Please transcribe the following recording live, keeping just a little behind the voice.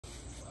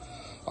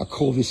I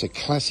call this a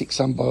classic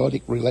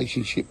symbiotic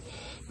relationship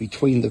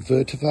between the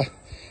vetiver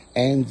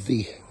and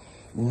the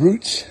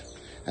roots.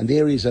 And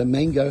there is a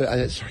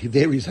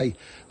there is a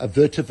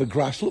vetiver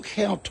grass. Look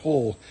how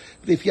tall.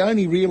 But if you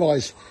only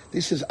realise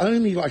this is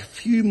only like a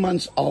few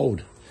months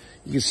old,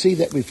 you can see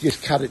that we've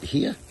just cut it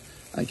here,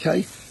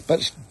 okay? But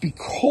it's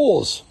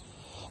because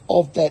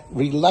of that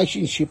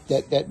relationship,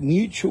 that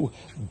mutual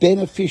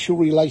beneficial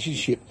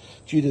relationship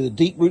due to the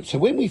deep roots. So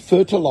when we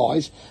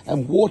fertilise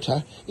and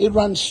water, it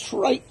runs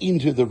straight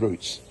into the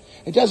roots.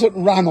 It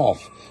doesn't run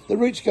off. The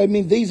roots go, I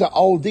mean, these are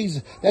old.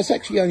 That's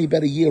actually only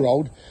about a year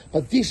old.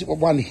 But this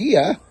one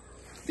here,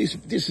 this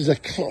is a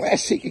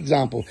classic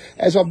example.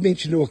 As I've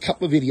mentioned in a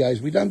couple of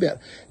videos, we've done about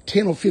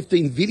 10 or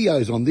 15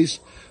 videos on this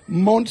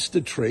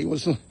monster tree. It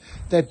wasn't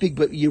that big,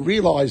 but you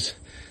realise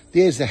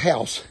there's the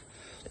house.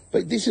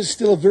 But this is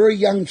still a very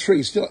young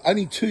tree, still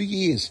only 2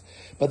 years.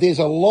 But there's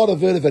a lot of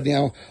vetiver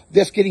now.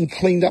 That's getting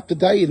cleaned up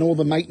today, and all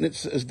the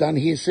maintenance is done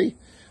here, see?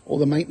 All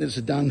the maintenance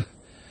is done.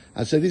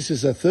 So this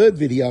is the third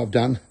video I've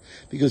done,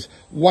 because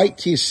wait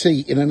till you see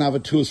in another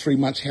 2 or 3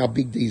 months how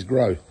big these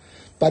grow.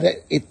 But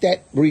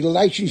that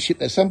relationship,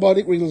 that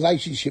symbiotic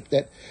relationship,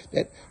 that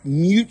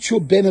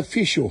mutual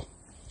beneficial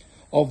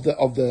of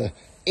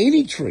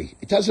any tree,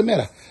 it doesn't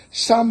matter.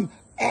 Some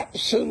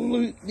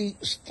absolutely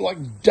like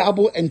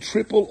double and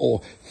triple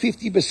or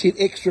 50%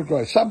 extra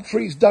growth. Some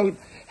trees don't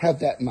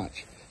have that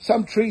much.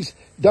 Some trees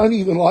don't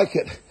even like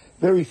it.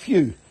 Very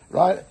few,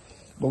 right?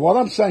 But what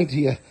I'm saying to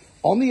you,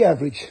 on the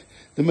average,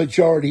 the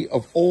majority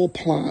of all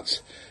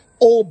plants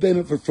all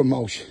benefit from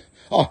mulch.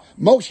 Oh,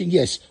 mulching,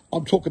 yes.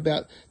 I'm talking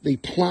about the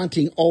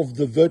planting of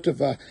the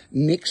vetiver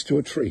next to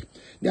a tree.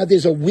 Now,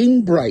 there's a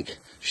windbreak,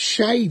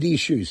 shade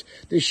issues.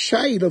 The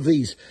shade of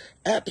these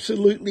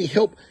absolutely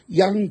help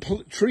young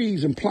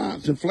trees and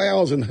plants and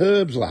flowers and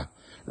herbs,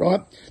 right?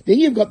 Then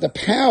you've got the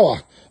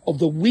power of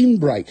the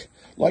windbreak,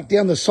 like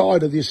down the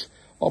side of this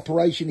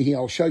operation here.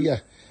 I'll show you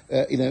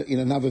in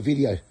another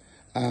video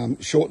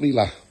shortly,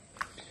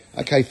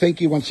 Okay,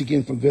 thank you once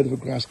again from VETIVER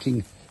Grass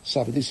King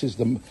SABAH. This is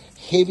the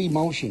heavy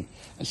mulching.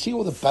 And see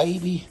all the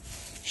baby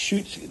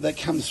shoots that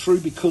come through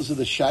because of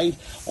the shade?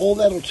 All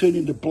that will turn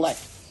into black,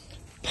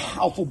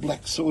 powerful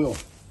black soil.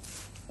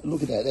 And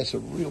look at that. That's a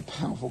real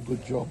powerful,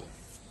 good job.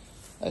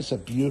 That's a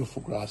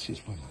beautiful grass,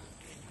 this one.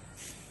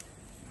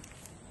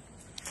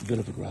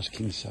 VETIVER Grass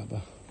King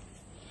SABAH.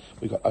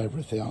 We've got over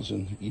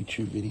 1,000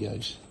 YouTube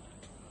videos.